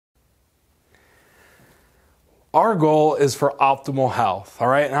Our goal is for optimal health, all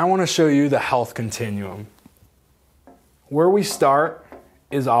right? And I want to show you the health continuum. Where we start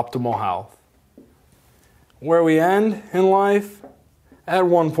is optimal health. Where we end in life, at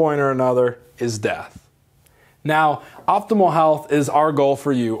one point or another, is death. Now, optimal health is our goal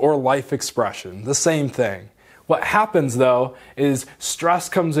for you, or life expression, the same thing. What happens, though, is stress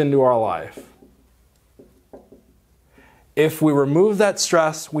comes into our life. If we remove that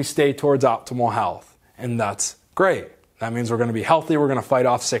stress, we stay towards optimal health, and that's great. That means we're going to be healthy, we're going to fight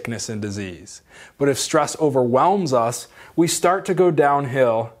off sickness and disease. But if stress overwhelms us, we start to go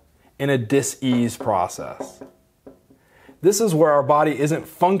downhill in a dis-ease process. This is where our body isn't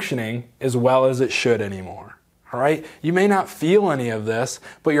functioning as well as it should anymore. All right? You may not feel any of this,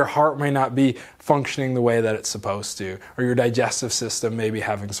 but your heart may not be functioning the way that it's supposed to, or your digestive system may be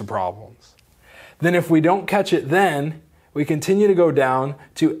having some problems. Then if we don't catch it then, we continue to go down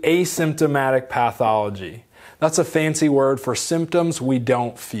to asymptomatic pathology. That's a fancy word for symptoms we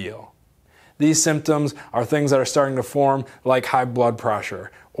don't feel. These symptoms are things that are starting to form like high blood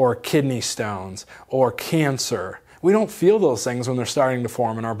pressure, or kidney stones, or cancer. We don't feel those things when they're starting to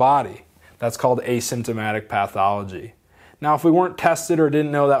form in our body. That's called asymptomatic pathology. Now, if we weren't tested or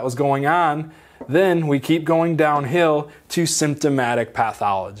didn't know that was going on, then we keep going downhill to symptomatic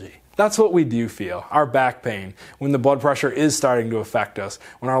pathology. That's what we do feel, our back pain, when the blood pressure is starting to affect us,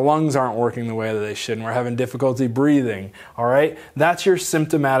 when our lungs aren't working the way that they should, and we're having difficulty breathing, all right? That's your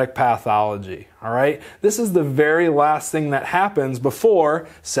symptomatic pathology, all right? This is the very last thing that happens before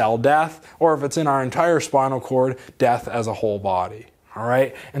cell death, or if it's in our entire spinal cord, death as a whole body. All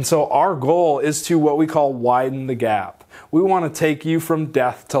right? And so our goal is to what we call widen the gap. We want to take you from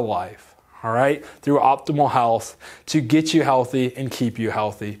death to life, all right? Through optimal health to get you healthy and keep you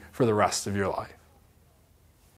healthy for the rest of your life.